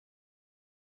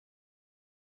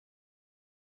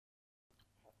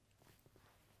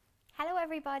Hello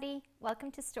everybody, welcome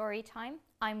to Storytime.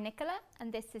 I'm Nicola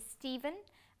and this is Stephen,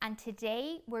 and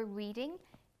today we're reading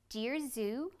Dear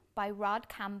Zoo by Rod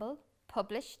Campbell,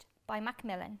 published by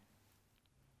Macmillan.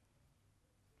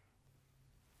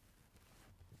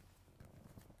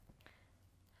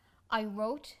 I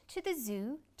wrote to the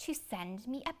zoo to send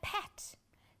me a pet.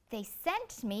 They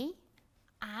sent me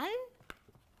an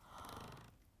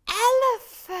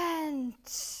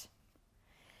elephant.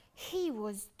 He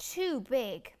was too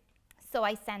big, so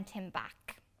I sent him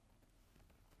back.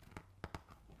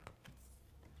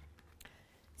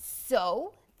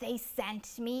 So they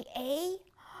sent me a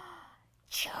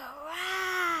giraffe.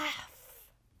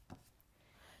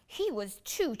 He was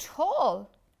too tall,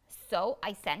 so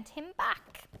I sent him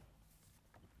back.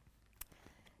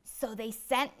 So they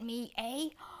sent me a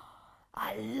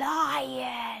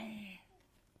lion.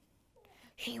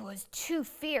 He was too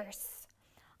fierce.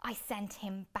 I sent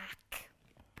him back.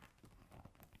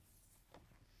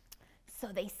 So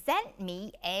they sent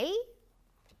me a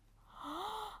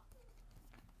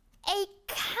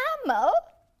camel.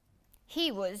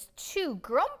 He was too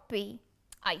grumpy.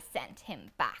 I sent him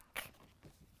back.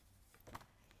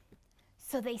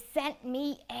 So they sent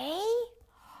me a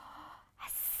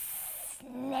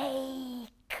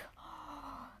snake.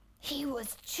 He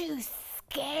was too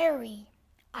scary.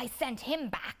 I sent him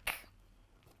back.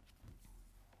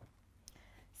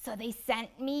 So they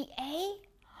sent me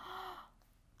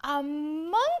a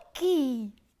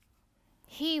monkey.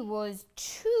 He was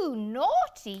too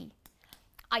naughty.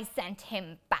 I sent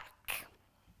him back.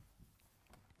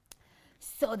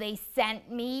 So they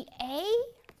sent me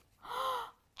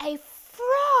a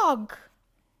frog.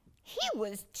 He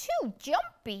was too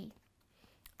jumpy.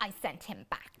 I sent him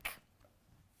back.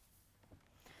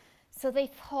 So they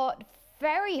thought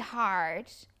very hard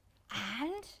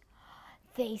and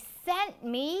they sent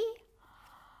me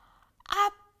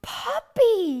a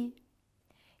puppy.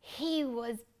 He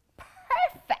was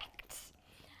perfect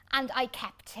and I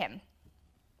kept him.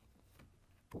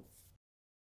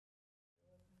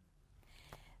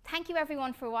 Thank you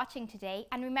everyone for watching today,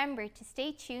 and remember to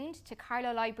stay tuned to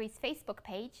Carlow Library's Facebook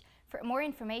page for more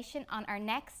information on our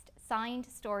next signed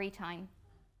story time.